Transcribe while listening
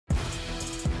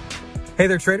Hey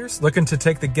there, traders. Looking to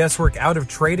take the guesswork out of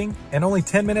trading in only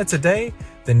 10 minutes a day?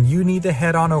 Then you need to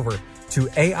head on over to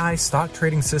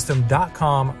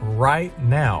AIStockTradingSystem.com right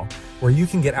now, where you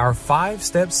can get our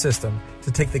 5-step system to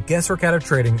take the guesswork out of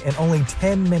trading in only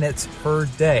 10 minutes per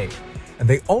day. And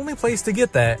the only place to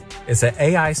get that is at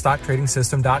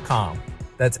AIStockTradingSystem.com.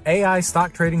 That's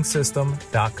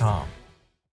AIStockTradingSystem.com.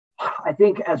 I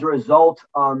think as a result,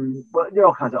 there are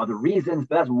all kinds of other reasons,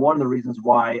 but that's one of the reasons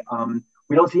why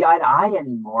we don't see eye to eye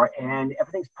anymore, and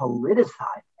everything's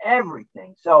politicized,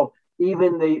 everything. So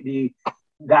even the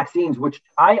vaccines, which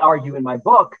I argue in my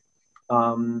book,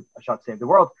 A Shot to Save the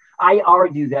World, I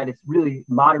argue that it's really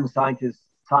modern science's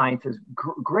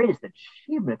greatest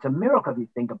achievement. It's a miracle if you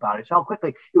think about it. So how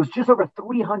quickly, it was just over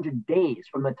 300 days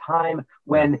from the time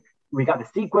when we got the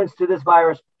sequence to this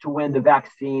virus to when the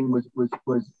vaccine was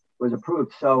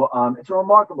approved. So it's a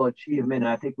remarkable achievement, and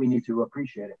I think we need to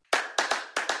appreciate it.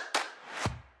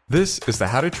 This is the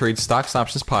How to Trade Stocks and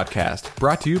Options podcast,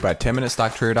 brought to you by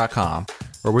 10MinuteStockTrader.com,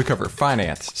 where we cover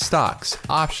finance, stocks,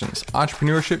 options,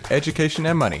 entrepreneurship, education,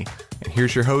 and money. And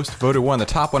here's your host, voted one of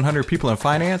the top 100 people in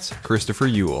finance, Christopher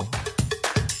Uhl.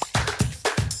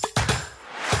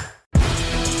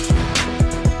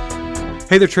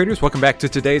 Hey there, traders. Welcome back to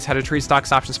today's How to Trade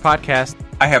Stocks and Options podcast.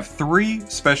 I have 3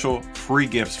 special free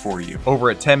gifts for you over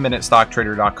at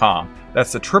 10MinuteStockTrader.com.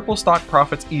 That's the Triple Stock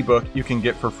Profits ebook you can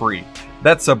get for free.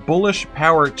 That's a bullish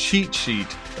power cheat sheet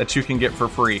that you can get for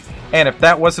free. And if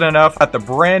that wasn't enough, at the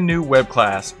brand new web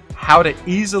class, How to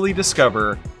Easily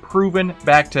Discover Proven,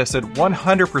 Back-Tested,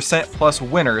 100% plus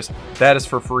winners, that is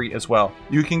for free as well.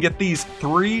 You can get these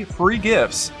 3 free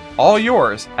gifts, all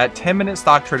yours, at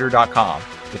 10MinuteStockTrader.com.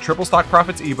 The Triple Stock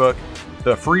Profits ebook,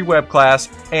 the free web class,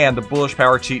 and the bullish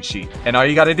power cheat sheet. And all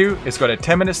you got to do is go to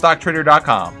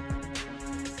 10MinuteStockTrader.com.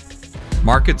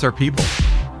 Markets are people.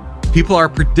 People are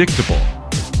predictable.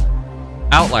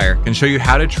 Outlier can show you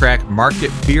how to track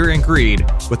market fear and greed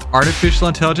with artificial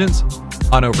intelligence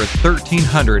on over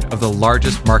 1,300 of the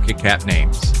largest market cap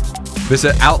names.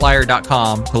 Visit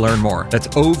Outlier.com to learn more. That's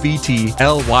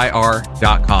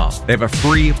OVTLYR.com. They have a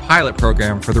free pilot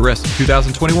program for the rest of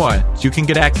 2021, so you can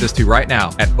get access to right now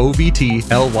at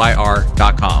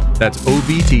OVTLYR.com. That's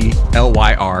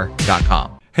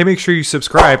OVTLYR.com. Hey, make sure you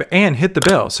subscribe and hit the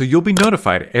bell so you'll be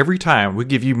notified every time we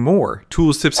give you more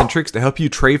tools, tips, and tricks to help you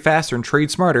trade faster and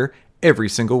trade smarter every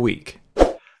single week.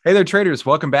 Hey there, traders.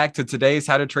 Welcome back to today's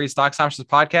How to Trade Stocks and Options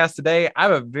podcast. Today, I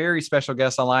have a very special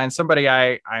guest online, somebody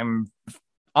I'm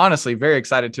honestly very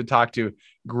excited to talk to,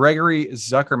 Gregory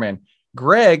Zuckerman.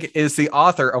 Greg is the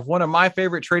author of one of my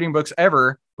favorite trading books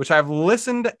ever, which I've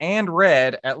listened and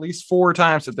read at least 4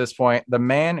 times at this point, The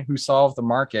Man Who Solved the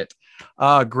Market.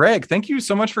 Greg, thank you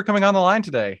so much for coming on the line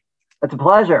today. It's a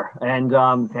pleasure. And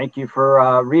thank you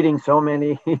for reading so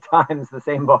many times the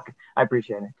same book. I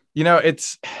appreciate it. You know,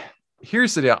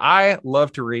 here's the deal. I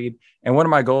love to read. And one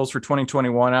of my goals for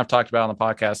 2021, I've talked about on the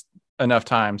podcast enough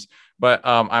times, but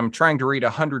I'm trying to read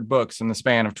 100 books in the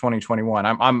span of 2021.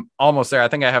 I'm almost there. I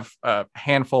think I have a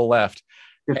handful left.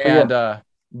 And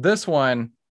this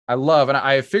one I love. And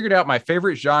I figured out my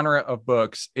favorite genre of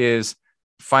books is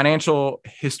financial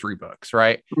history books,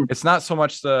 right? It's not so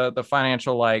much the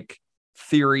financial like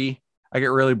theory. I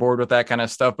get really bored with that kind of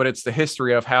stuff, but it's the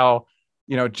history of how,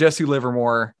 Jesse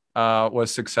Livermore was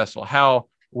successful, how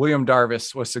William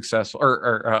Darvis was successful,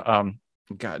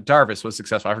 Darvis was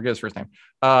successful. I forget his first name.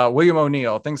 William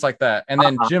O'Neill, things like that. And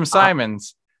then Jim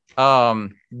Simons.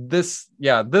 This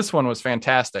one was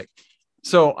fantastic.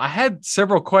 So I had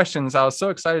several questions I was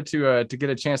so excited to get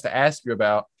a chance to ask you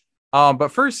about. But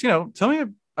first, tell me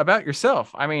about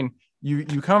yourself. I mean,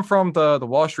 you come from the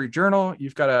Wall Street Journal.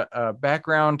 You've got a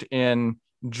background in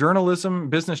journalism,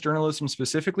 business journalism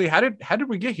specifically. How did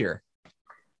we get here?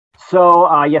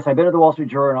 So, yes, I've been at the Wall Street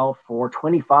Journal for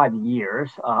 25 years,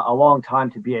 a long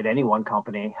time to be at any one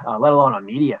company, let alone a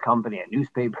media company, a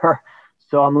newspaper.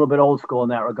 So I'm a little bit old school in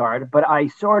that regard. But I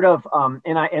sort of,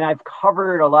 and I've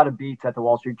covered a lot of beats at the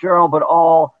Wall Street Journal, but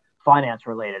all finance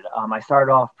related. I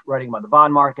started off writing about the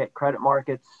bond market, credit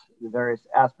markets, the various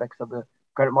aspects of the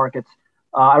credit markets.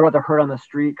 I wrote the Herd on the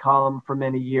Street column for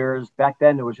many years. Back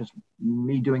then, it was just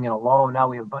me doing it alone. Now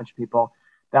we have a bunch of people.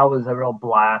 That was a real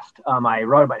blast. I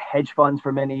wrote about hedge funds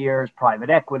for many years, private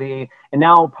equity, and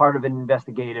now part of an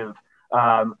investigative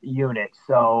unit.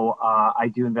 So I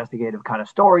do investigative kind of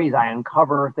stories. I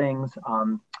uncover things.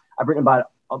 I've written about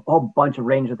a whole bunch of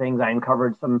range of things. I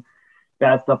uncovered some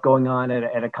bad stuff going on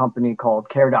at a company called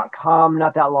Care.com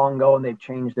not that long ago, and they've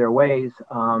changed their ways.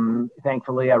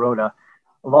 Thankfully, I wrote a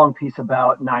long piece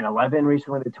about 9/11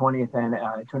 recently, the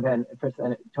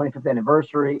 25th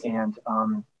anniversary, and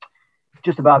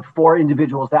just about 4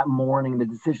 individuals that morning, the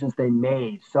decisions they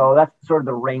made. So that's sort of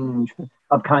the range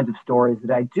of kinds of stories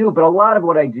that I do. But a lot of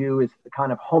what I do is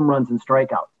kind of home runs and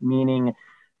strikeouts, meaning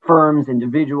firms,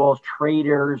 individuals,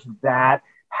 traders that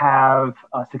have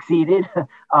succeeded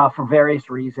for various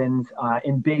reasons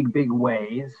in big, big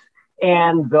ways,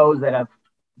 and those that have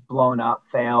blown up,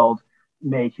 failed,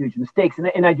 made huge mistakes.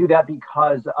 And I do that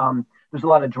because there's a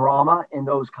lot of drama in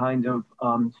those kinds of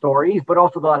stories, but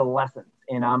also a lot of lessons.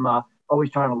 And I'm always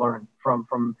trying to learn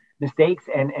from mistakes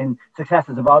and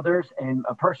successes of others. And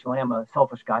personally, I'm a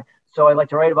selfish guy. So I like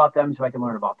to write about them so I can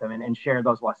learn about them and share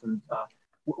those lessons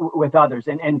with others.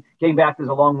 And getting back, there's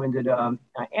a long-winded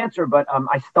answer, but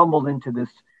I stumbled into this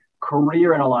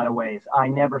career in a lot of ways. I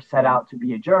never set out to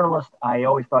be a journalist. I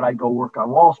always thought I'd go work on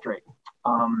Wall Street.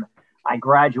 I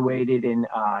graduated in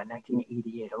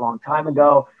 1988, a long time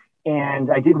ago,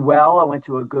 and I did well. I went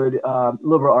to a good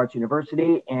liberal arts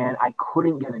university, and I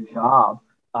couldn't get a job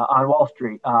on Wall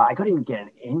Street. I couldn't even get an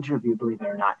interview, believe it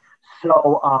or not.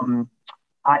 So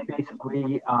I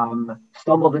basically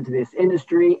stumbled into this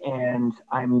industry, and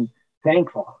I'm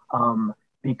thankful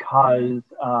because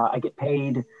I get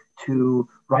paid to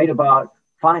write about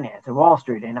finance and Wall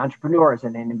Street and entrepreneurs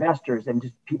and investors and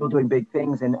just people doing big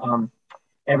things. And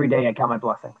every day I count my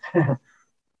blessings.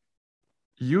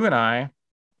 You and I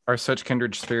are such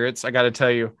kindred spirits. I got to tell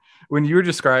you, when you were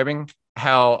describing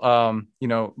how,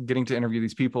 getting to interview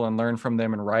these people and learn from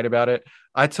them and write about it,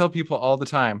 I tell people all the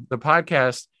time, the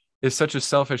podcast is such a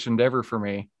selfish endeavor for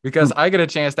me because I get a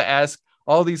chance to ask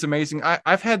all these amazing,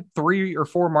 I've had 3 or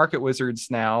 4 market wizards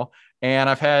now, and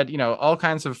I've had, all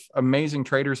kinds of amazing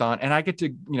traders on, and I get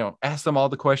to, ask them all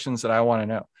the questions that I want to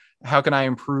know. How can I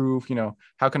improve?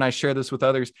 How can I share this with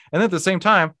others? And at the same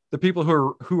time, the people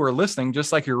who are listening,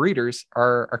 just like your readers,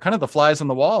 are kind of the flies on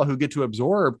the wall who get to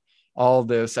absorb all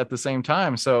this at the same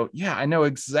time. So yeah, I know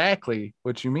exactly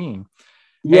what you mean.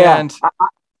 Yeah. And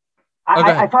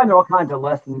I find there are all kinds of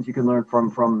lessons you can learn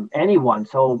from anyone.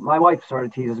 So my wife sort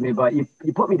of teases me, but you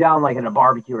put me down like in a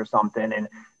barbecue or something, and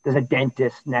there's a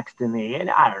dentist next to me, and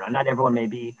I don't know, not everyone may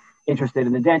be interested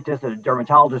in the dentist or the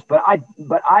dermatologist, but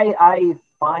I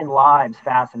find lives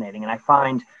fascinating, and I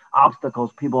find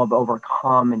obstacles people have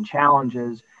overcome and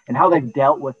challenges and how they've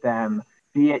dealt with them,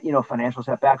 be it financial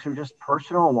setbacks or just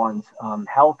personal ones,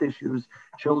 health issues,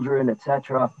 children,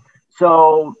 etc.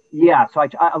 So yeah, so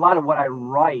a lot of what I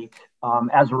write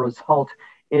as a result,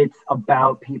 it's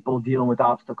about people dealing with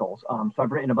obstacles. So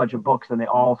I've written a bunch of books, and they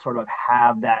all sort of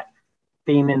have that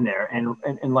theme in there.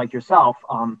 And like yourself,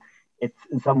 it's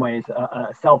in some ways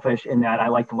selfish in that I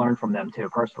like to learn from them too,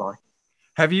 personally.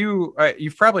 Have you?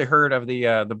 You've probably heard of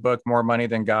the book "More Money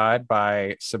Than God"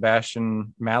 by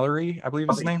Sebastian Mallory, I believe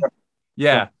is his name. Sure.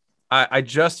 Yeah, sure. I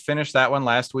just finished that one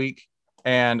last week,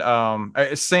 and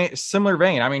similar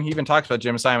vein. I mean, he even talks about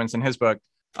Jim Simons in his book.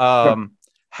 Sure.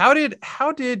 How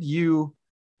did you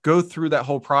go through that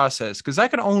whole process? Because I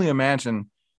can only imagine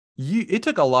it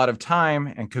took a lot of time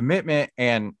and commitment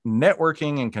and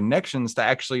networking and connections to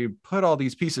actually put all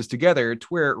these pieces together to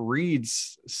where it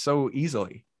reads so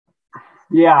easily.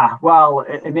 Yeah, well,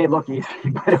 it may look easy,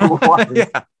 but it wasn't.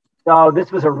 Yeah. So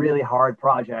this was a really hard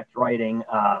project, writing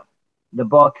the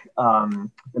book, The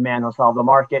Man Who Solved the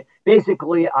Market.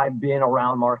 Basically, I've been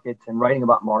around markets and writing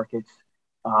about markets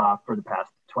for the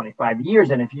past 25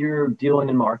 years. And if you're dealing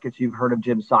in markets, you've heard of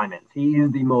Jim Simons. He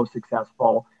is the most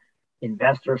successful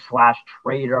investor /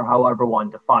 trader, however one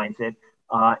defines it,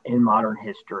 in modern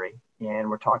history. And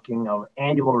we're talking of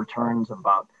annual returns of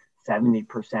about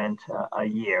 70% a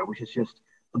year, which is just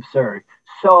absurd.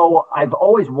 So I've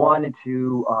always wanted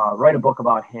to write a book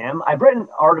about him. I've written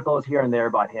articles here and there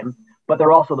about him, but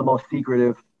they're also the most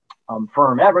secretive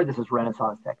firm ever. This is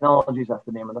Renaissance Technologies. That's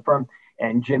the name of the firm.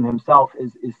 And Jim himself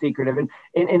is secretive.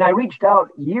 And I reached out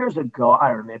years ago, I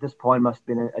don't know, at this point, must have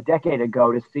been a decade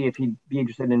ago, to see if he'd be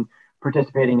interested in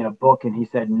participating in a book. And he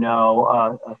said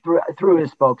no, through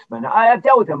his spokesman. I've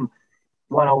dealt with him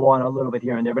one-on-one a little bit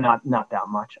here and there, but not that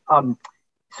much.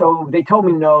 So they told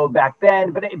me no back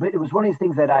then, but it was one of these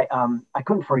things that I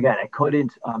couldn't forget. I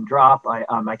couldn't drop.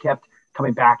 I kept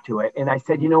coming back to it. And I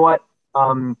said, you know what?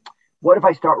 What if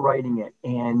I start writing it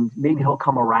and maybe he'll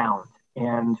come around?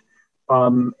 And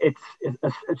it's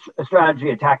a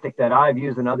strategy, a tactic that I've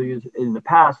used and others used in the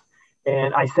past.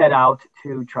 And I set out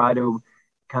to try to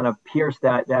kind of pierce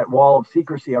that wall of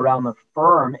secrecy around the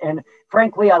firm. And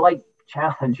frankly, I like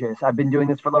challenges. I've been doing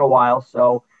this for a little while,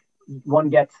 so one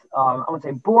gets, I wouldn't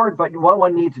say bored, but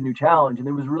one needs a new challenge. And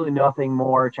there was really nothing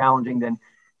more challenging than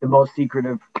the most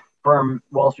secretive firm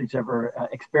Wall Street's ever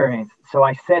experienced. So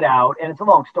I set out, and it's a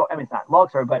long story. I mean, it's not a long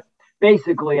story, but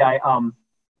basically I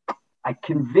I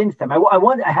convinced him.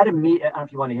 I had to meet. I don't know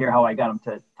if you want to hear how I got him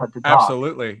to talk.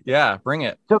 Absolutely. Yeah, bring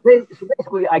it. So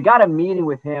basically, I got a meeting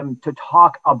with him to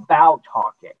talk about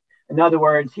talking. In other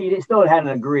words, he still hadn't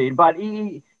agreed, but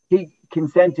he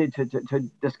consented to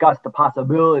discuss the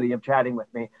possibility of chatting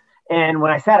with me. And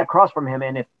when I sat across from him,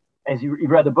 and as you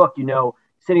read the book,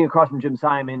 sitting across from Jim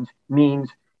Simons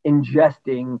means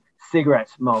ingesting cigarette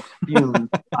smoke fumes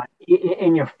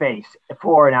in your face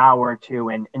for an hour or two,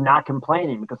 and not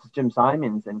complaining because it's Jim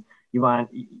Simons, and you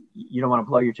don't want to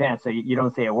blow your chance, so you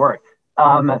don't say a word.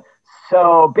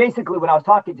 So basically, when I was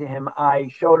talking to him, I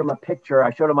showed him a picture.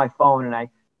 I showed him my phone, and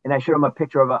I showed him a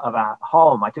picture of a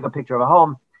home. I took a picture of a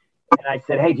home, and I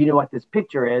said, "Hey, do you know what this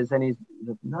picture is?" And he's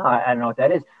like, "No, I don't know what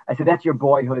that is." I said, "That's your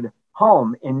boyhood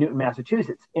home in Newton,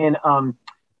 Massachusetts." And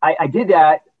I did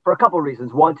that for a couple of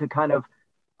reasons. One, to kind of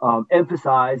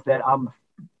emphasize that I'm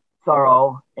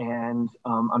thorough and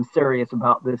I'm serious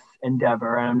about this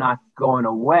endeavor, and I'm not going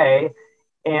away.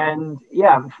 And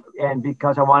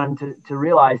because I wanted him to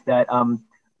realize that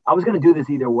I was going to do this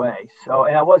either way.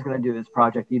 And I was going to do this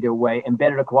project either way, and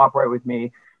better to cooperate with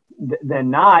me than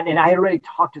not. And I had already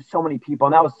talked to so many people,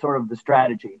 and that was sort of the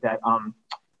strategy, that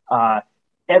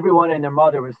everyone and their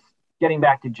mother was getting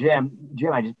back to Jim.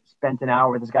 Jim, I just spent an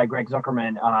hour with this guy, Greg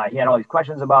Zuckerman. He had all these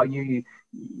questions about you.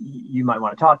 You might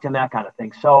want to talk to him, that kind of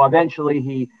thing. So eventually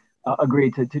he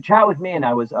agreed to chat with me, and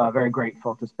I was very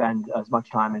grateful to spend as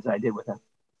much time as I did with him.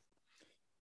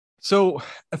 So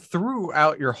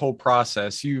throughout your whole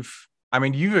process, you've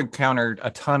encountered a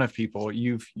ton of people.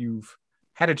 You've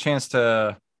had a chance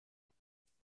to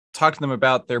talk to them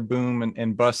about their boom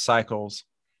and bust cycles,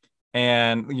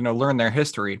 and learn their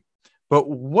history. But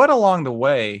what along the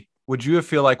way would you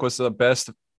feel like was the best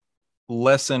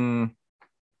lesson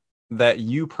that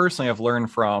you personally have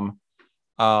learned from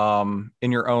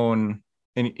in your own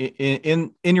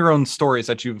your own stories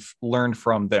that you've learned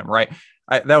from them? Right.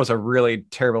 That was a really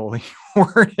terribly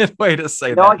worded way to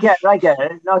say that. No, I get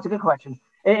it. No, it's a good question.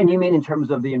 And you mean in terms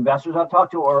of the investors I've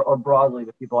talked to, or broadly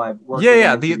the people I've worked with?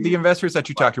 Yeah. The investors that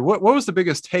you talked to. What was the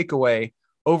biggest takeaway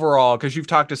overall? Because you've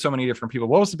talked to so many different people.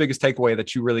 What was the biggest takeaway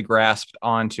that you really grasped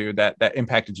onto that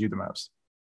impacted you the most?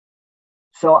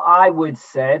 So I would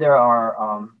say there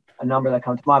are a number that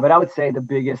come to mind, but I would say the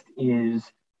biggest is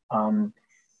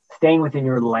staying within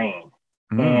your lane.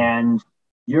 And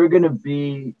you're going to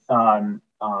be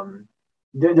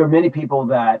there are many people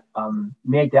that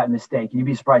make that mistake. You'd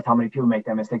be surprised how many people make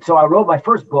that mistake. So I wrote my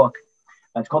first book.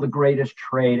 It's called The Greatest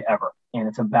Trade Ever. And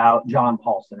it's about John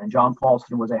Paulson. And John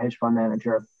Paulson was a hedge fund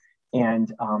manager.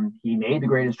 And he made the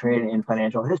greatest trade in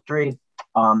financial history.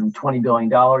 $20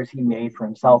 billion he made for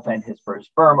himself and for his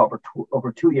firm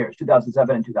over 2 years,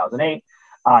 2007 and 2008.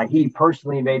 He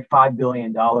personally made $5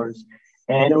 billion.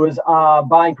 And it was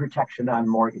buying protection on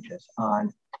mortgages,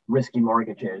 on risky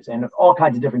mortgages, and all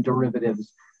kinds of different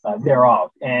derivatives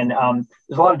thereof. And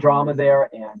there's a lot of drama there.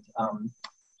 And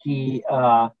he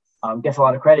gets a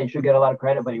lot of credit. He should get a lot of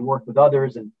credit, but he worked with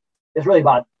others. And it's really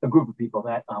about a group of people,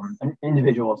 that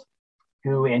individuals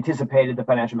who anticipated the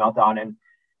financial meltdown and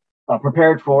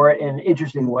prepared for it in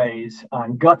interesting ways,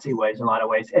 gutsy ways, in a lot of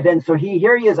ways. And then so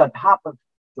here he is on top of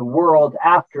the world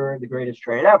after the greatest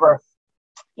trade ever.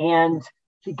 And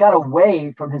he got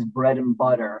away from his bread and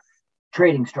butter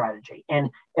trading strategy. And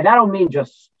I don't mean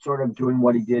just sort of doing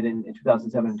what he did in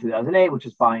 2007 and 2008, which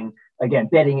is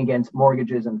betting against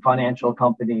mortgages and financial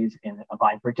companies and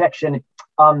buying protection.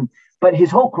 But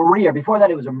his whole career, before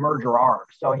that, it was a merger arb.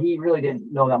 So he really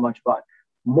didn't know that much about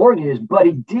mortgages, but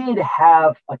he did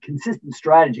have a consistent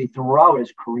strategy throughout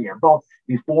his career, both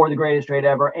before the greatest trade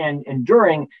ever and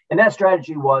during. And that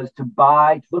strategy was to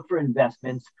look for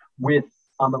investments with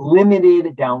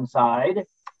limited downside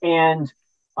and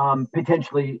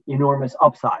potentially enormous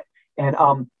upside. And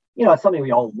it's something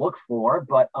we all look for,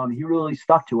 but he really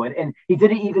stuck to it. And he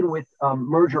did it even with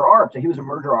merger arb. So he was a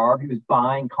merger arb. He was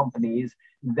buying companies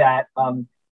that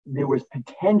there was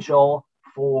potential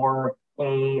for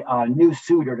a new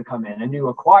suitor to come in, a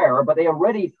new acquirer, but they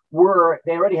already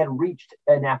had reached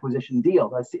an acquisition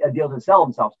deal, a deal to sell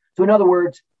themselves. So in other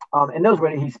words, and those were,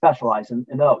 he specialized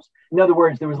in those. In other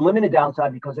words, there was limited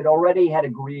downside because it already had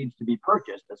agreed to be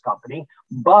purchased, this company,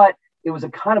 but it was a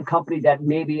kind of company that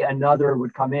maybe another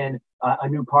would come in, a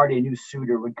new party, a new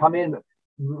suitor would come in,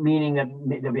 meaning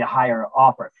that there'd be a higher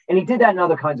offer. And he did that in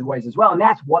other kinds of ways as well. And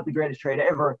that's what the greatest trade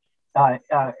ever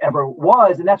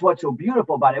was. And that's what's so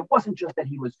beautiful about it. It wasn't just that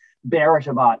he was bearish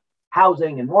about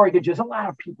housing and mortgages. A lot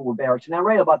of people were bearish. And I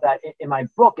write about that in my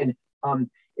book. And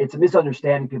it's a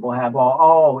misunderstanding people have.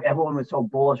 Everyone was so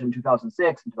bullish in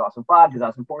 2006 and 2005,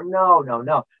 2004. No.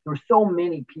 There were so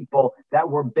many people that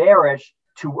were bearish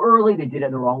too early. They did it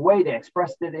in the wrong way. They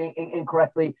expressed it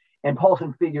incorrectly. And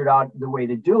Paulson figured out the way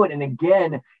to do it. And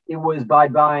again, it was by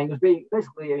buying, it was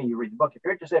basically, I mean, you read the book if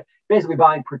you're interested, basically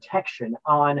buying protection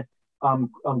on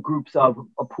groups of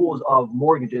pools of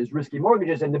mortgages, risky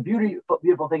mortgages. And the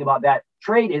beautiful thing about that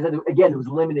trade is that, again, it was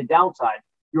limited downside.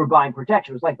 You were buying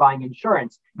protection. It was like buying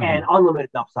insurance and unlimited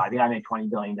upside. The guy made $20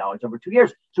 billion over 2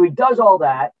 years. So he does all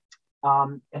that.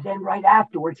 And then right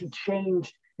afterwards, he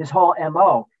changed his whole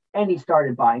MO and he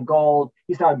started buying gold.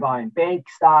 He started buying bank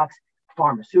stocks,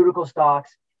 pharmaceutical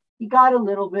stocks. He got a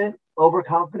little bit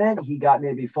overconfident. He got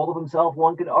maybe full of himself.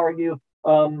 One could argue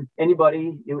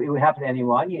anybody, it would happen to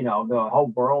anyone, you know, the whole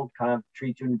world kind of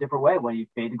treats you in a different way when you've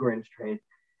made the greatest trade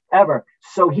ever.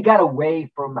 So he got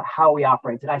away from how he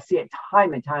operates. And I see it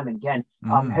time and time again.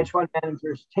 Hedge fund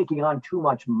managers taking on too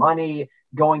much money,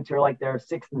 going to like their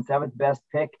sixth and seventh best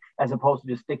pick, as opposed to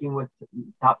just sticking with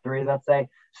top three, let's say.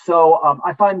 So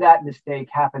I find that mistake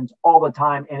happens all the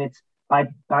time. And it's by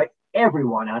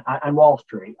everyone on Wall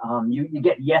Street. You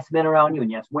get yes men around you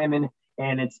and yes women,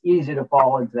 and it's easy to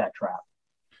fall into that trap.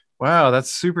 Wow, that's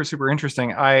super, super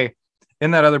interesting. In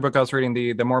that other book I was reading,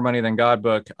 the More Money Than God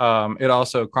book, it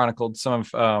also chronicled some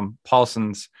of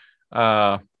Paulson's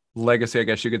legacy, I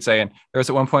guess you could say. And there was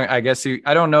at one point, I guess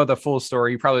I don't know the full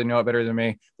story. You probably know it better than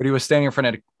me, but he was standing in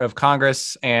front of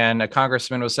Congress and a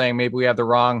congressman was saying, maybe we have the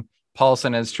wrong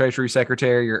Paulson as Treasury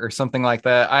Secretary or something like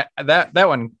that.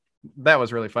 That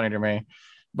was really funny to me.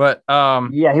 But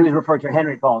yeah, he was referred to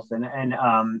Henry Paulson,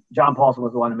 and John Paulson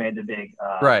was the one who made the big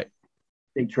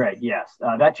trade. Yes,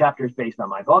 that chapter is based on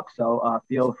my book, so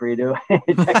feel free to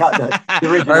check out the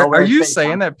original. Are you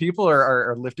saying that people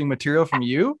are lifting material from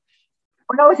you?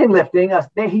 Well, no, I wasn't lifting.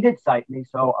 He did cite me,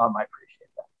 so I appreciate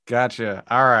that. Gotcha.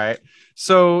 All right.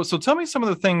 So tell me some of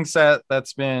the things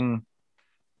that's been,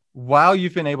 while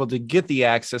you've been able to get the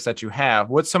access that you have,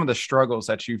 what's some of the struggles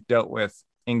that you've dealt with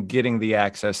in getting the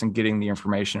access and getting the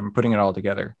information and putting it all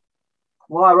together?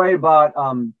 Well, I write about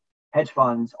hedge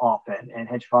funds often, and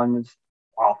hedge funds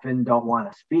often don't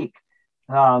want to speak.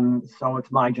 So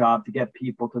it's my job to get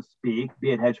people to speak,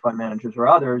 be it hedge fund managers or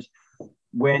others,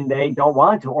 when they don't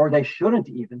want to, or they shouldn't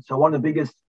even. So one of the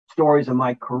biggest stories of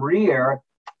my career,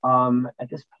 at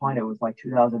this point, it was like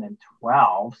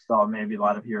 2012. So maybe a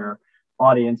lot of your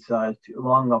audience is too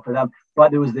long ago for them. But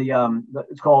there was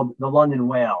it's called the London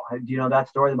Whale. Do you know that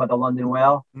story about the London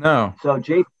Whale? No. So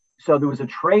there was a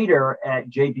trader at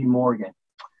JP Morgan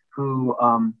who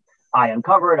I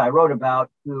uncovered, I wrote about,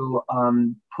 who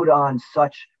put on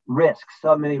such risks,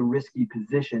 so many risky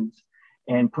positions,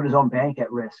 and put his own bank at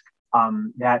risk,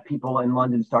 that people in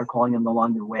London started calling him the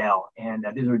London Whale. And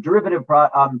these were derivative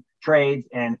trades.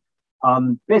 And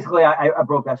basically, I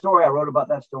broke that story. I wrote about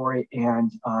that story.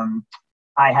 And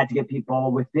I had to get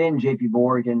people within JP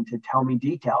Morgan to tell me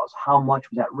details. How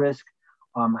much was at risk?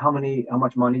 How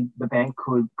much money the bank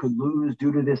could lose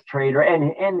due to this trader,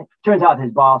 and turns out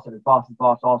his boss and his boss's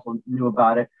boss also knew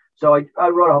about it. So I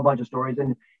wrote a whole bunch of stories,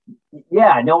 and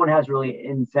yeah, no one has really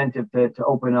incentive to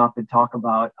open up and talk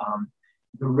about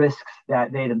the risks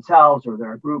that they themselves or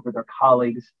their group or their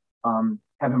colleagues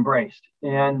have embraced.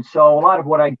 And so a lot of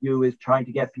what I do is trying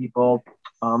to get people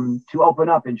to open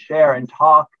up and share and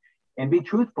talk and be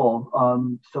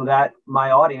truthful, so that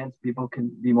my audience, people, can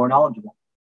be more knowledgeable.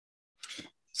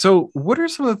 So what are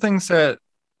some of the things that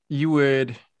you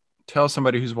would tell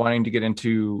somebody who's wanting to get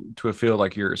into a field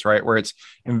like yours, right? Where it's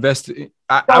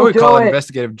I would call it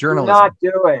investigative journalism. Not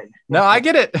do it. No, I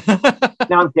get it.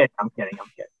 No, I'm kidding.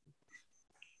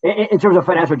 In terms of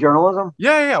financial journalism?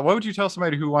 Yeah. What would you tell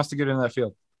somebody who wants to get into that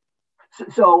field?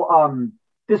 So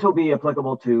this will be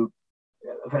applicable to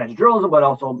financial journalism, but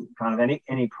also kind of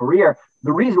any career.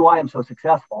 The reason why I'm so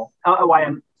successful,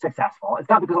 it's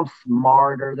not because I'm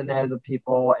smarter than other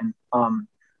people, and a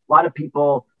lot of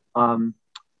people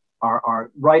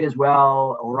are write as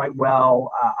well or write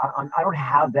well. I don't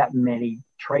have that many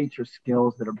traits or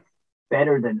skills that are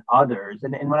better than others.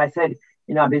 And when I said,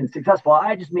 I've been successful,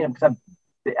 I just mean because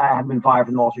I have been fired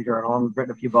from the Wall Street Journal. I've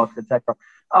written a few books, etc.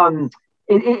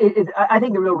 I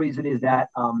think the real reason is that,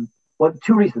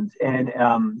 two reasons.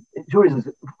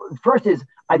 First is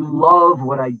I love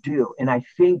what I do. And I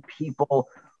think people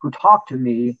who talk to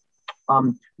me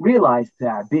realize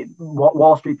that.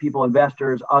 Wall Street people,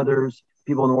 investors, others,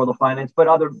 people in the world of finance, but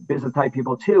other business type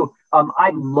people too.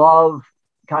 I love,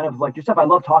 kind of like yourself, I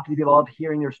love talking to people. I love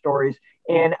hearing their stories.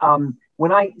 And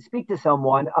when I speak to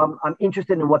someone, I'm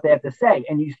interested in what they have to say.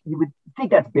 And you would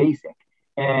think that's basic.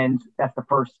 And that's the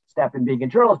first step in being a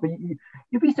journalist. But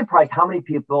you'd be surprised how many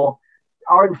people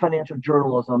are in financial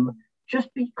journalism just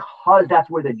because that's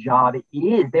where the job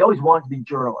is. They always wanted to be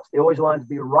journalists. They always wanted to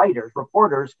be writers,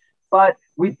 reporters, but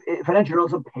financial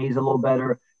journalism pays a little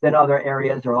better than other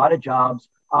areas. There are a lot of jobs.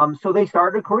 So they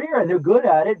started a career and they're good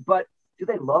at it, but do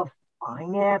they love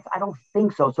finance? I don't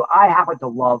think so. So I happen to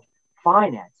love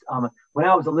finance. When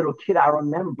I was a little kid, I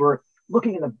remember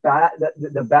looking in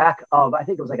the back of, I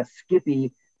think it was like a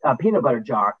Skippy peanut butter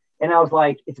jar. And I was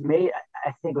like,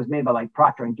 I think it was made by like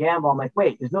Procter and Gamble. I'm like,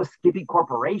 wait, there's no Skippy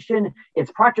Corporation.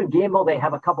 It's Procter and Gamble. They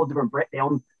have a couple of different brands. They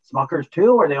own Smuckers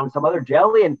too, or they own some other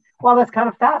jelly. And well, that's kind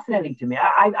of fascinating to me.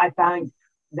 I found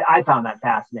that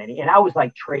fascinating. And I was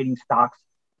like trading stocks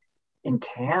in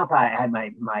camp. I had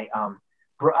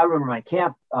I remember my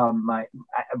camp, a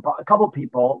couple of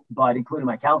people, but including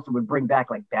my counselor, would bring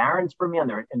back like Barron's for me on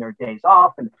their days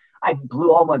off. And I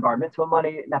blew all my bar mitzvah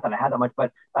money. Not that I had that much,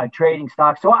 but trading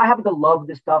stocks. So I happen to love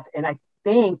this stuff. And I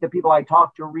think the people I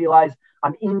talk to realize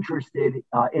I'm interested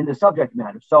in the subject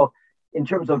matter. So in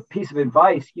terms of piece of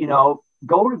advice,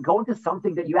 go into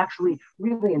something that you actually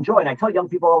really enjoy. And I tell young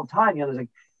people all the time, there's a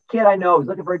kid I know who's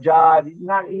looking for a job.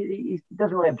 He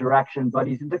doesn't really have direction, but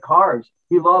he's into cars.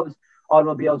 He loves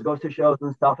automobiles, goes to shows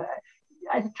and stuff.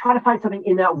 I try to find something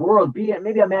in that world, be it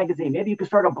maybe a magazine, maybe you could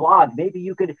start a blog, maybe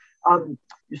you could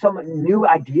some new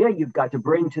idea you've got to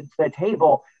bring to the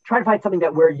table. Try to find something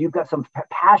where you've got some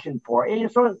passion for it. And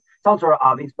it sounds sort of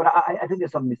obvious, but I think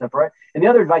there's something to be said for it. And the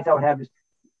other advice I would have is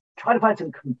try to find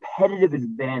some competitive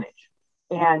advantage.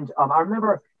 And I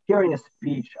remember hearing a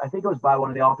speech, I think it was by one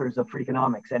of the authors of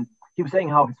Freakonomics, and he was saying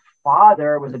how his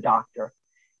father was a doctor.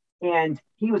 And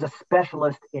he was a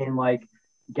specialist in like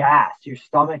gas in your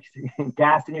stomach.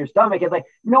 And like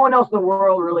no one else in the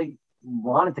world really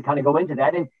wanted to kind of go into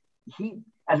that. And he,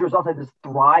 as a result, had this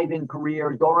thriving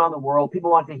career, go around the world. People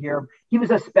wanted to hear him. He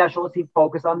was a specialist. He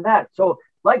focused on that. So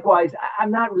likewise, I'm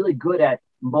not really good at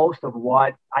most of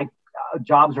what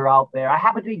jobs are out there. I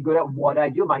happen to be good at what I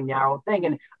do, my narrow thing.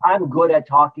 And I'm good at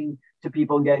talking to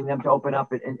people and getting them to open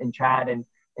up and chat and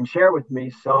share with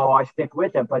me. So I stick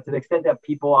with it. But to the extent that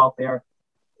people out there,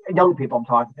 young people I'm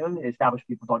talking to, established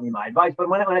people don't need my advice. But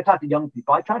when I talk to young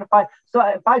people, I try to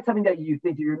find something that you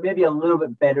think you're maybe a little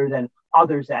bit better than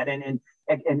others at and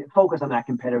focus on that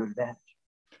competitive advantage.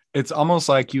 It's almost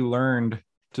like you learned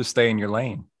to stay in your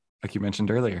lane, like you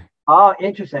mentioned earlier. Oh,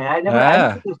 interesting. I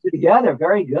never put those two together.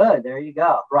 Very good. There you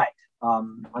go. Right.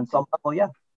 On some level, yeah.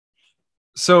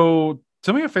 So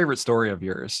tell me a favorite story of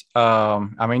yours.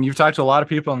 You've talked to a lot of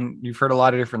people and you've heard a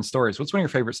lot of different stories. What's one of your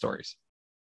favorite stories?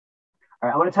 All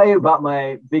right, I want to tell you about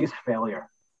my biggest failure.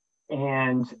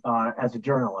 And as a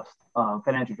journalist,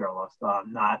 financial journalist,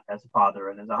 not as a father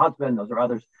and as a husband, those are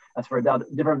others. That's for a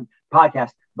different podcast.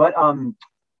 But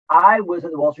I was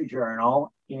at the Wall Street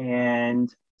Journal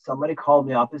and somebody called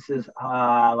me up. This is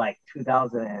like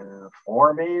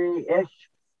 2004 maybe-ish.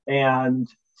 And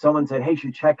someone said, hey, you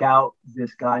should check out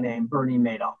this guy named Bernie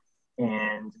Madoff.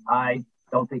 And I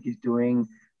don't think he's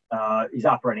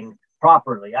operating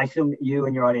properly. I assume you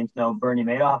and your audience know Bernie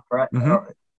Madoff, right? Mm-hmm.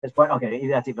 At this point, okay,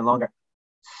 that's even longer.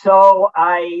 So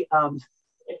I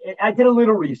did a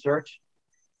little research.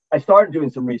 I started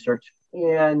doing some research,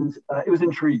 and it was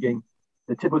intriguing.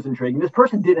 The tip was intriguing. This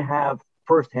person didn't have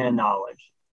firsthand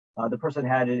knowledge. The person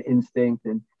had an instinct,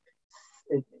 and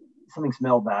something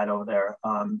smelled bad over there.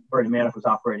 Bernie Madoff was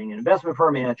operating an investment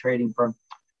firm and a trading firm.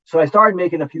 So I started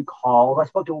making a few calls. I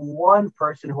spoke to one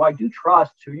person who I do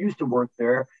trust, who used to work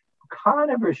there, who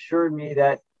kind of assured me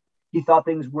that he thought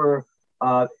things were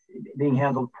being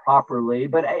handled properly,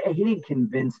 but he didn't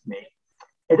convince me.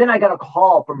 And then I got a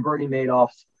call from Bernie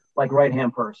Madoff's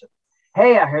right-hand person.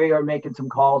 Hey, I hear you're making some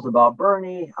calls about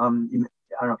Bernie. I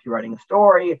don't know if you're writing a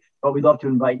story, but we'd love to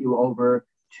invite you over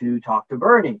to talk to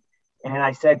Bernie. And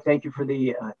I said, thank you for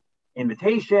the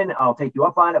invitation. I'll take you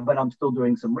up on it, but I'm still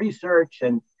doing some research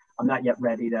and I'm not yet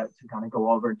ready to kind of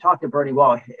go over and talk to Bernie.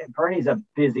 Well, Bernie's a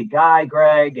busy guy,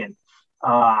 Greg, and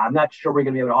I'm not sure we're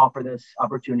going to be able to offer this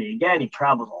opportunity again. He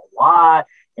travels a lot.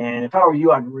 And if I were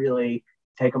you, I'd really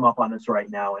take him up on this right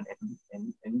now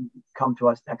and come to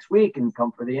us next week and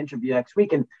come for the interview next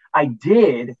week. And I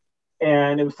did.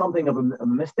 And it was something of a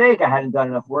mistake. I hadn't done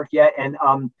enough work yet. And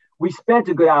we spent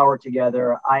a good hour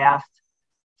together. I asked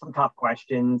some tough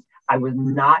questions. I was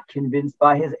not convinced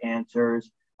by his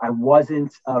answers. I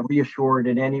wasn't reassured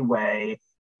in any way,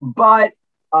 but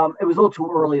it was a little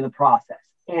too early in the process.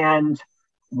 And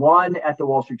one at the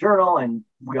Wall Street Journal, and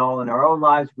we all in our own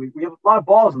lives, we have a lot of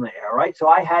balls in the air, right? So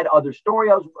I had other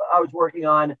stories I was working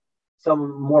on,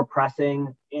 some more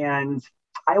pressing, and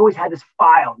I always had this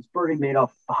file, this Bernie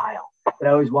Madoff file that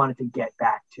I always wanted to get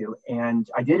back to, and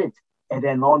I didn't. And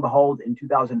then lo and behold, in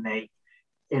 2008,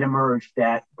 it emerged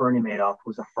that Bernie Madoff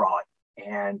was a fraud,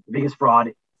 and the biggest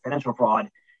fraud, financial fraud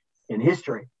in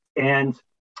history. And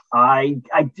I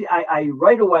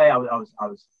right away I was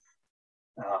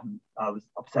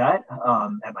upset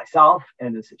at myself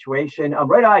and the situation.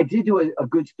 Right away, I did do a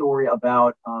good story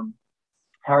about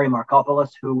Harry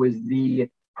Markopolos, who was the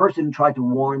person who tried to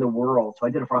warn the world. So I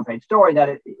did a front page story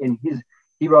that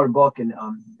he wrote a book, and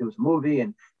there was a movie,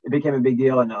 and it became a big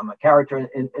deal, and I'm a character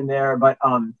in there. But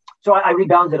so I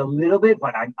rebounded a little bit,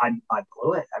 but I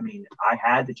blew it. I mean, I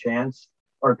had the chance,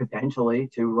 or potentially,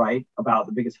 to write about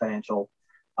the biggest financial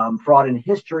fraud in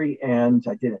history, and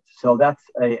I did it. So that's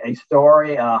a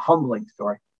story, a humbling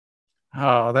story.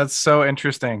 Oh, that's so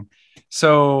interesting.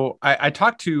 So I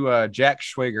talked to Jack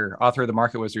Schwager, author of the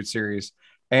Market Wizard series,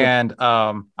 and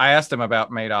I asked him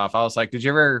about Madoff. I was like, did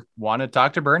you ever want to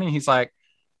talk to Bernie? He's like,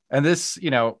 and this,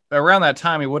 around that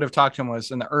time he would have talked to him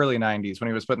was in the early 90s when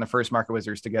he was putting the first Market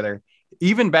Wizards together.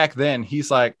 Even back then, he's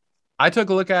like, I took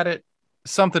a look at it.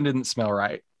 Something didn't smell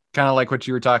right. Kind of like what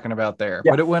you were talking about there,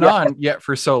 but it went on yet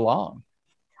for so long.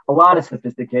 A lot of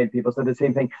sophisticated people said the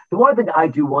same thing. The one thing I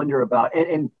do wonder about,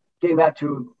 and getting back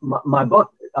to my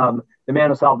book, The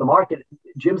Man Who Solved the Market,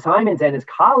 Jim Simons and his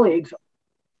colleagues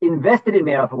invested in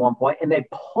Madoff at one point, and they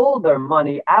pulled their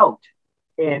money out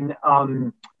in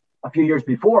a few years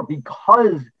before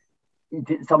because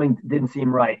something didn't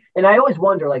seem right. And I always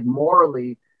wonder, like,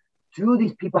 morally, do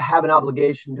these people have an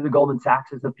obligation to the Goldman Sachs?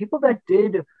 The people that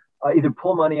did either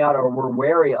pull money out or were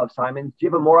wary of Simons, do you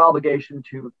have a moral obligation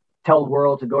to tell the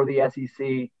world, to go to the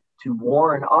SEC, to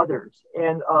warn others?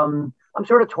 And I'm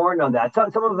sort of torn on that.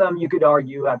 Some of them you could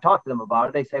argue, I've talked to them about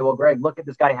it. They say, well, Greg, look at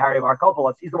this guy, Harry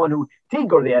Markopolos. He's the one who did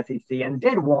go to the SEC and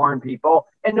did warn people,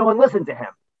 and no one listened to him.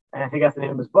 And I think that's the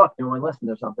name of his book, No One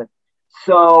Listened or something.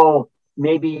 So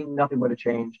maybe nothing would have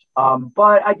changed.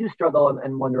 But I do struggle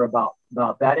and wonder about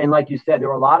that. And like you said, there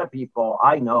were a lot of people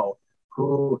I know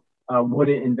who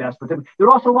wouldn't invest with him. There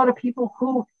are also a lot of people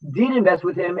who did invest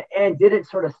with him and did it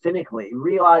sort of cynically,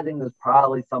 realizing there's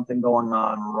probably something going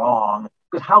on wrong.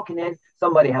 Because how can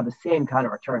somebody have the same kind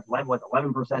of returns, with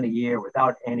 11% a year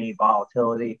without any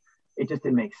volatility? It just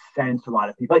didn't make sense to a lot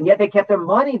of people. And yet they kept their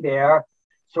money there,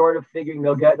 sort of figuring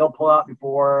they'll pull out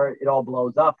before it all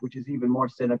blows up, which is even more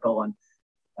cynical and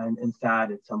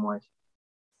sad in some ways.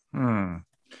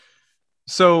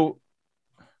 So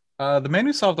The Man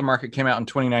Who Solved the Market came out in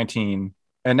 2019,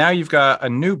 and now you've got a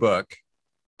new book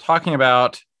talking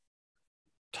about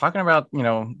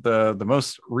the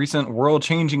most recent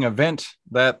world-changing event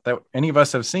that any of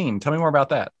us have seen. Tell me more about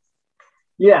that.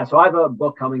 Yeah, so I have a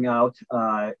book coming out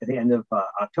at the end of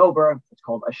October. It's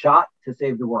called A Shot to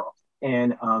Save the World.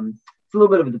 And it's a little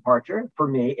bit of a departure for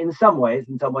me in some ways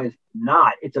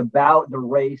not. It's about the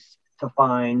race to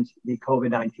find the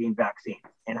COVID-19 vaccine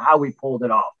and how we pulled it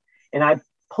off. And I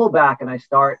pull back and I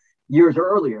start years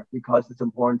earlier because it's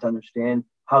important to understand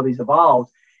how these evolved.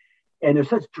 And there's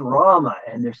such drama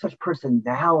and there's such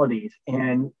personalities.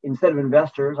 And instead of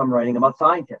investors, I'm writing about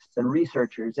scientists and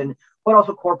researchers, but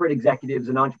also corporate executives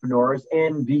and entrepreneurs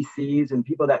and VCs and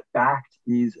people that backed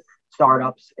these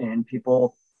startups and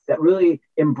people that really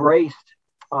embraced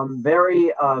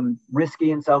very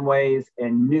risky in some ways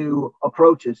and new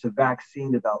approaches to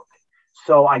vaccine development.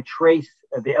 So I trace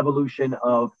the evolution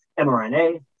of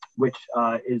mRNA, which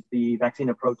is the vaccine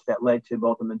approach that led to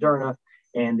both the Moderna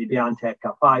and the BioNTech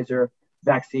Pfizer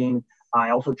vaccine. I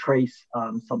also trace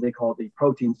something called the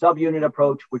protein subunit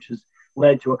approach, which has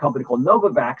led to a company called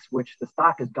Novavax, which the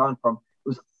stock has gone from, it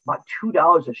was about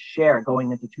 $2 a share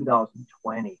going into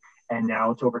 2020. And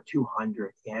now it's over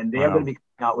 200. And they are going to be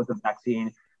coming out with a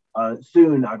vaccine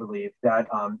soon, I believe, that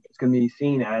it's going to be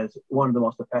seen as one of the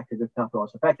most effective, if not the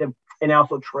most effective. And I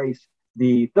also trace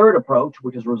the third approach,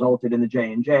 which has resulted in the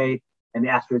J&J and the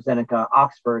AstraZeneca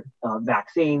Oxford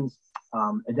vaccines,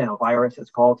 adenovirus it's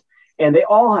called. And they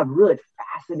all have really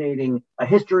fascinating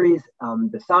histories,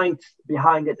 the science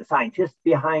behind it, the scientists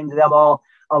behind them all.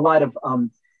 A lot of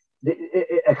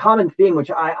a common theme, which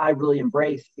I really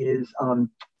embrace, is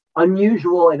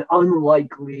unusual and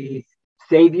unlikely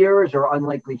saviors or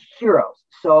unlikely heroes.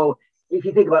 So if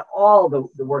you think about all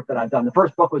the work that I've done, the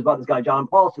first book was about this guy, John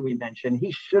Paulson, we mentioned.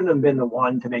 He shouldn't have been the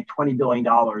one to make $20 billion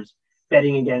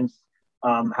betting against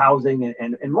housing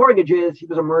and mortgages. He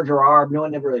was a merger arb. No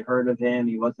one ever really heard of him.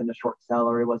 He wasn't a short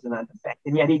seller. He wasn't at the bank.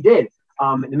 And yet he did.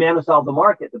 The Man Who Solved the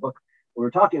Market, the book we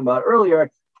were talking about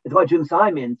earlier, is about Jim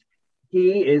Simons.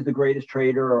 He is the greatest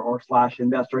trader or /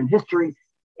 investor in history.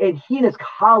 And he and his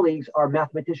colleagues are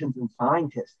mathematicians and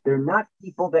scientists. They're not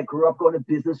people that grew up going to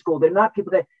business school. They're not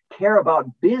people that care about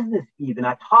business even.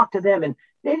 I talked to them and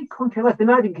they couldn't care less. They're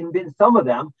not even convinced, some of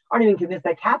them aren't even convinced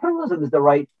that capitalism is the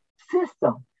right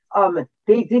system.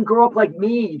 They didn't grow up like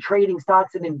me, trading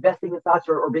stocks and investing in stocks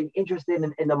or being interested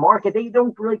in the market. They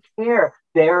don't really care.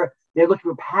 They're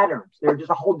looking for patterns. They're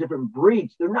just a whole different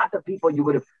breed. They're not the people you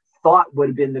would have thought would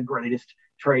have been the greatest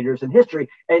traders in history.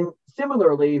 And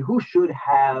similarly, who should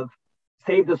have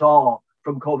saved us all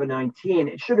from COVID-19?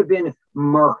 It should have been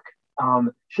Merck,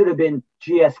 should have been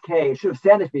GSK, it should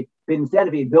have been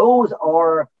Sanofi. Those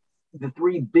are the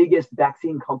three biggest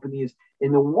vaccine companies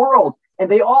in the world. And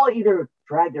they all either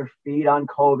dragged their feet on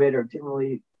COVID or didn't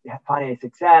really find any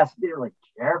success, didn't really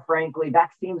care, frankly.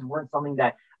 Vaccines weren't something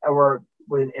that were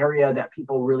an area that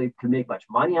people really could make much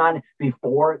money on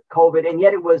before COVID. And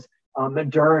yet it was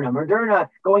Moderna. Moderna,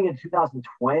 going into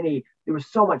 2020, there was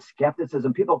so much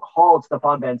skepticism. People called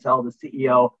Stéphane Bancel, the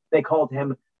CEO, they called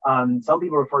him, some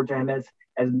people referred to him as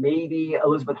maybe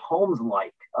Elizabeth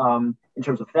Holmes-like in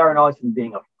terms of Theranos and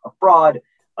being a fraud.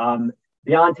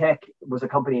 BioNTech was a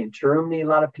company in Germany a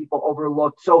lot of people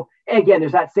overlooked. So again,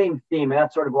 there's that same theme, and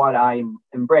that's sort of what I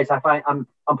embrace. I find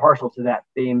I'm partial to that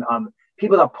theme.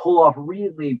 People that pull off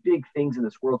really big things in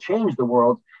this world, change the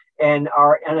world, and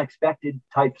are unexpected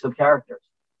types of characters.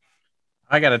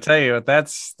 I got to tell you, that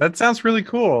sounds really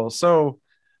cool. So,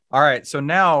 all right. So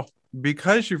now,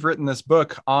 because you've written this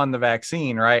book on the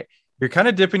vaccine, right, you're kind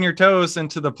of dipping your toes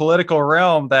into the political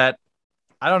realm that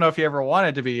I don't know if you ever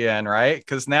wanted to be in, right?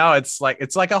 Because now it's like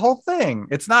a whole thing.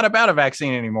 It's not about a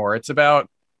vaccine anymore. It's about,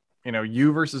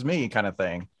 you versus me kind of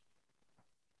thing.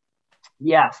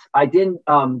 Yes, I didn't.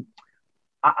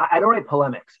 I don't write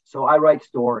polemics, so I write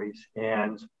stories,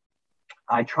 and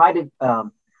I try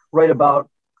to write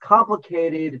about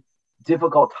complicated,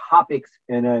 difficult topics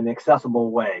in an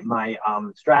accessible way. My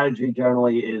strategy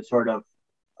generally is sort of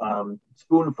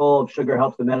spoonful of sugar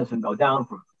helps the medicine go down,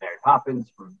 from Mary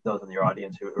Poppins, from those in your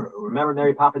audience who remember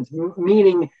Mary Poppins,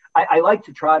 meaning I like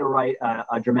to try to write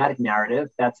a dramatic narrative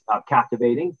that's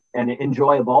captivating and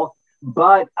enjoyable,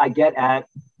 but I get at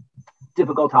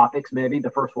difficult topics. Maybe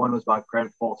the first one was about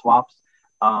credit default swaps.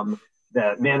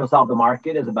 The Man Who Solved the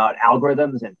Market is about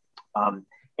algorithms and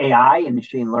AI and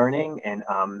machine learning and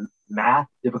math,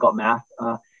 difficult math.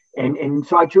 And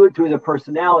so I drew it through the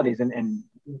personalities. And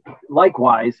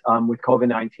likewise, with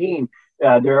COVID-19,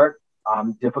 there are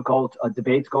difficult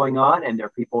debates going on, and there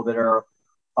are people that are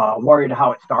worried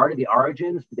how it started, the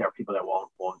origins. There are people that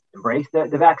won't embrace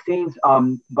the vaccines.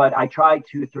 But I try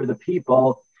to, through the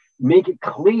people, make it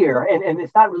clear, and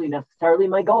it's not really necessarily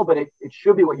my goal, but it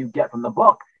should be what you get from the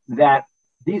book, that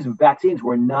these vaccines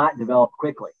were not developed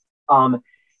quickly.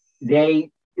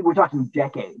 We're talking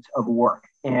decades of work,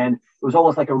 and it was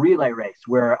almost like a relay race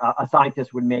where a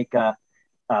scientist would make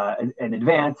an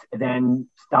advance, then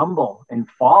stumble and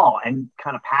fall and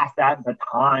kind of pass that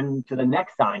baton to the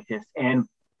next scientist, and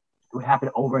it would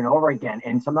happen over and over again.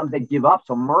 And sometimes they give up.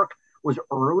 So Merck was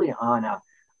early on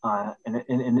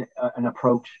an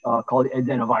approach called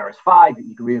adenovirus 5.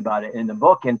 You can read about it in the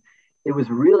book. And it was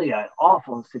really an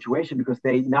awful situation because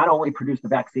they not only produced a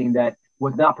vaccine that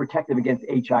was not protective against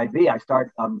HIV. I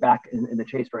start back in the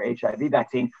chase for HIV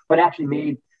vaccine, but actually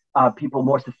made people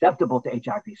more susceptible to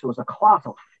HIV. So it was a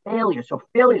colossal failure. So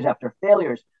failures after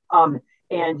failures. But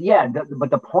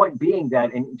the point being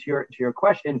that, and to your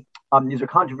question, these are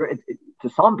controversial. To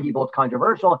some people, it's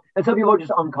controversial, and some people are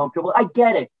just uncomfortable. I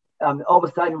get it. All of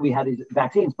a sudden, we had these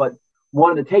vaccines, but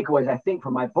one of the takeaways I think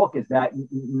from my book is that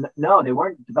no, they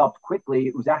weren't developed quickly.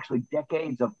 It was actually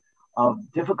decades of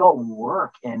difficult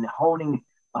work and honing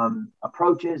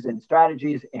approaches and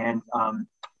strategies, and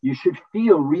you should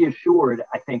feel reassured,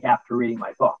 I think, after reading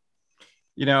my book.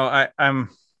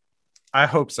 I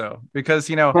hope so, because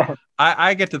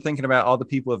I get to thinking about all the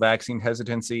people with vaccine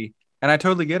hesitancy, and I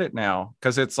totally get it now,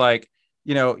 because it's like,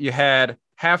 you had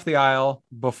half the aisle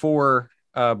before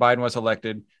Biden was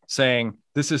elected saying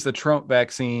this is the Trump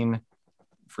vaccine.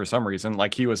 For some reason,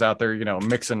 like he was out there,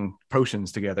 mixing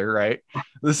potions together, right?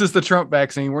 This is the Trump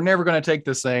vaccine. We're never going to take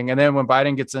this thing. And then when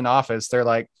Biden gets in office, they're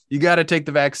like, you got to take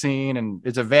the vaccine, and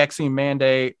it's a vaccine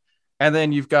mandate. And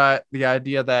then you've got the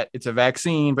idea that it's a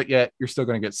vaccine, but yet you're still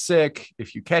going to get sick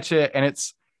if you catch it. And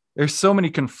there's so many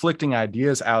conflicting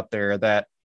ideas out there that,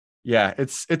 yeah,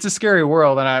 it's a scary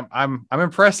world. And I'm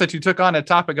impressed that you took on a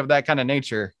topic of that kind of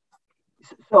nature.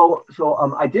 So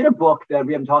I did a book that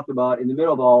we haven't talked about in the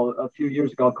middle of all a few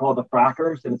years ago called The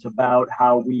Frackers, and it's about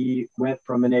how we went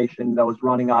from a nation that was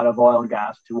running out of oil and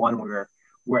gas to one where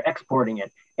we're exporting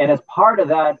it. And as part of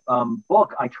that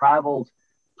book, I traveled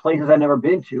places I'd never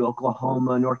been to: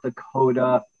 Oklahoma, North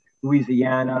Dakota,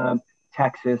 Louisiana,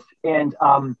 Texas, and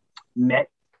met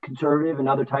conservative and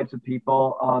other types of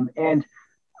people. And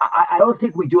I don't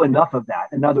think we do enough of that.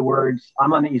 In other words,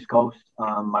 I'm on the East Coast.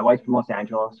 My wife's from Los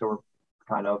Angeles, so we're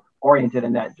kind of oriented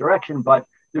in that direction. But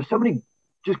there's so many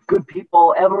just good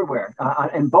people everywhere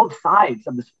on both sides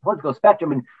of this political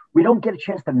spectrum. And we don't get a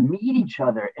chance to meet each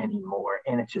other anymore.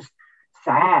 And it's just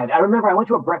sad. I remember I went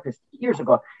to a breakfast years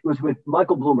ago. It was with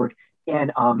Michael Bloomberg.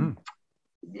 And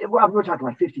we're talking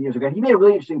like 15 years ago. He made a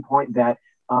really interesting point that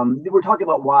we're talking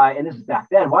about why, and this is back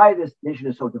then, why this nation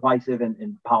is so divisive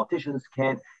and politicians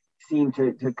can't seem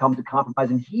to come to compromise.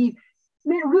 And he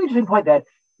made a really interesting point that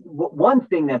one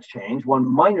thing that's changed, one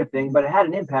minor thing, but it had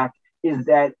an impact, is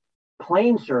that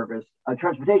plane service,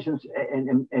 transportation,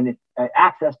 and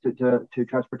access to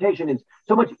transportation is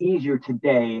so much easier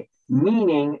today,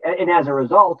 meaning, and as a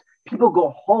result, people go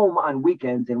home on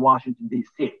weekends in Washington,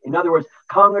 D.C. In other words,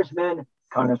 congressmen,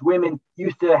 congresswomen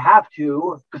used to have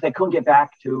to, because they couldn't get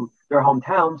back to their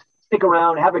hometowns, stick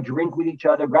around, have a drink with each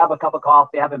other, grab a cup of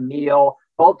coffee, have a meal,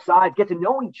 both sides get to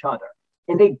know each other.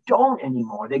 And they don't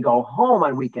anymore. They go home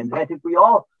on weekends. And I think we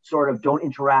all sort of don't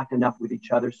interact enough with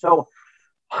each other. So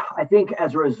I think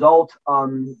as a result, well,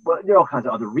 there are all kinds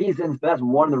of other reasons, but that's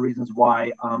one of the reasons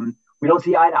why we don't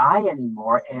see eye to eye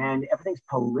anymore, and everything's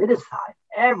politicized,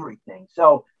 everything.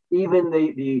 So even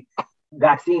the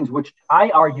vaccines, which I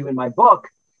argue in my book,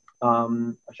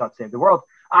 A Shot to Save the World,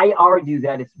 I argue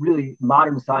that it's really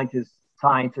modern science's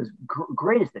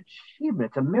greatest achievement.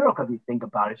 It's a miracle if you think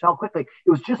about it. So how quickly, it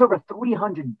was just over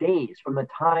 300 days from the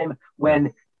time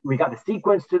when we got the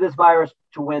sequence to this virus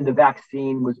to when the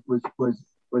vaccine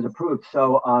was approved.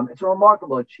 So it's a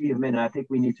remarkable achievement, and I think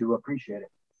we need to appreciate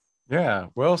it. Yeah,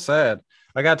 well said.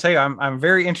 I got to tell you, I'm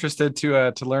very interested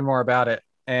to learn more about it.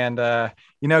 And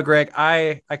Greg,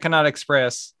 I cannot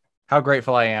express how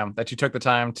grateful I am that you took the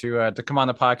time to come on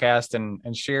the podcast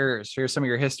and share some of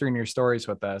your history and your stories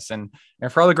with us, and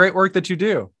for all the great work that you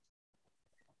do.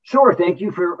 Sure. Thank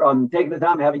you for taking the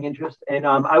time, having interest. And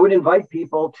I would invite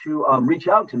people to reach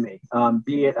out to me,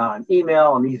 be it on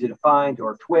email, I'm easy to find,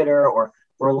 or Twitter, or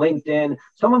LinkedIn.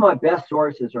 Some of my best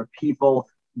sources are people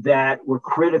that were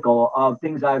critical of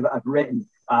things I've written,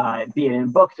 be it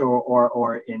in books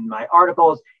or in my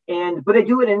articles. But they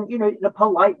do it in a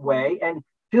polite way. And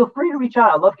feel free to reach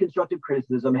out. I love constructive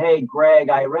criticism. Hey, Greg,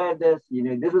 I read this.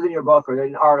 This was in your book or in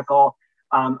an article.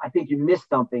 I think you missed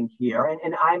something here.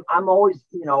 And I'm always,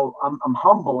 I'm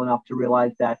humble enough to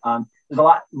realize that there's a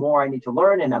lot more I need to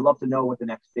learn. And I'd love to know what the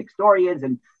next big story is,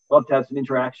 and love to have some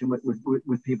interaction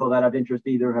with people that have interest,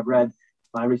 either have read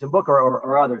my recent book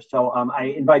or others. So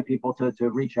I invite people to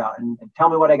reach out and tell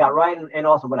me what I got right and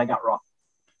also what I got wrong.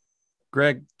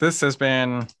 Greg, this has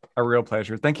been a real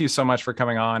pleasure. Thank you so much for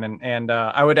coming on. And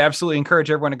I would absolutely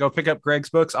encourage everyone to go pick up Greg's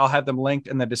books. I'll have them linked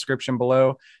in the description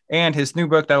below, and his new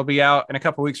book that will be out in a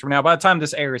couple of weeks from now. By the time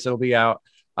this airs, it'll be out,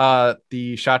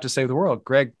 The Shot to Save the World.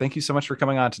 Greg, thank you so much for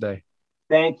coming on today.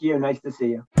 Thank you. Nice to see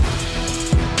you.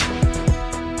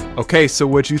 Okay, so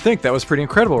what'd you think? That was pretty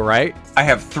incredible, right? I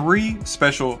have 3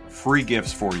 special free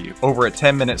gifts for you over at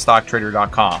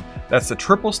 10MinuteStockTrader.com. That's the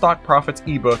Triple Stock Profits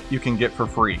ebook you can get for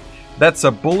free. That's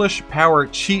a Bullish Power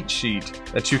cheat sheet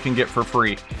that you can get for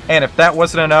free. And if that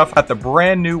wasn't enough, at the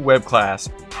brand new web class,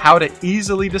 How to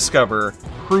Easily Discover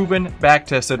Proven,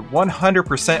 Back-Tested,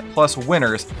 100% plus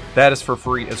winners, that is for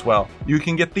free as well. You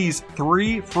can get these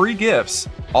 3 free gifts,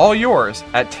 all yours,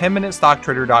 at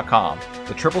 10MinuteStockTrader.com.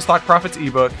 The Triple Stock Profits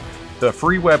ebook, the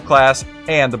free web class,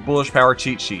 and the Bullish Power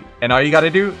cheat sheet. And all you got to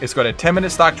do is go to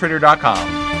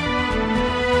 10MinuteStockTrader.com.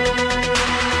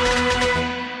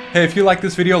 Hey, if you like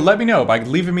this video, let me know by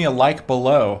leaving me a like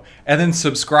below, and then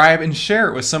subscribe and share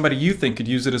it with somebody you think could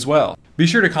use it as well. Be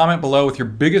sure to comment below with your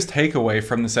biggest takeaway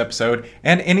from this episode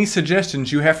and any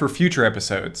suggestions you have for future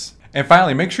episodes. And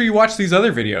finally, make sure you watch these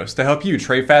other videos to help you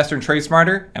trade faster and trade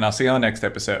smarter, and I'll see you on the next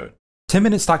episode.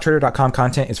 10MinuteStockTrader.com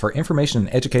content is for information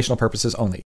and educational purposes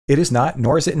only. It is not,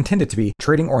 nor is it intended to be,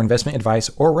 trading or investment advice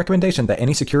or recommendation that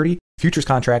any security, futures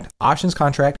contract, options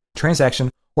contract, transaction,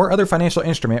 or other financial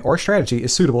instrument or strategy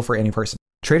is suitable for any person.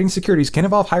 Trading securities can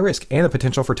involve high risk and the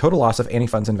potential for total loss of any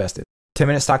funds invested.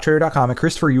 10MinuteStockTrader.com and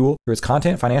Christopher Uhl, through its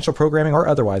content, financial programming, or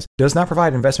otherwise, does not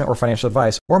provide investment or financial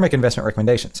advice or make investment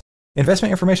recommendations.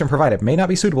 Investment information provided may not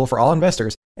be suitable for all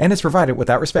investors and is provided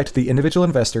without respect to the individual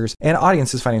investors and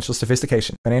audience's financial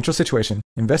sophistication, financial situation,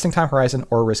 investing time horizon,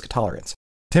 or risk tolerance.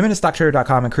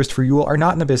 10MinuteStockTrader.com and Christopher Uhl are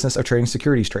not in the business of trading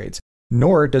securities trades,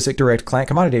 nor does it direct client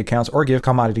commodity accounts or give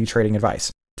commodity trading advice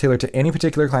tailored to any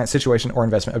particular client situation or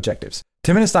investment objectives.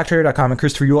 10MinuteStockTrader.com and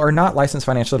Christopher Uhl are not licensed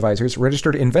financial advisors,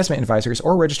 registered investment advisors,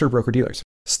 or registered broker-dealers.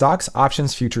 Stocks,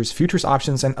 options, futures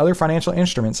options, and other financial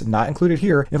instruments not included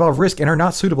here involve risk and are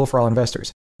not suitable for all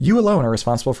investors. You alone are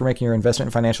responsible for making your investment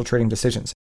and financial trading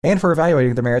decisions. and for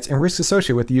evaluating the merits and risks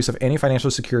associated with the use of any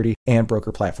financial security and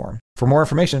broker platform. For more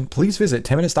information, please visit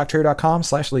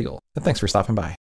 10minutestocktrader.com/legal. And thanks for stopping by.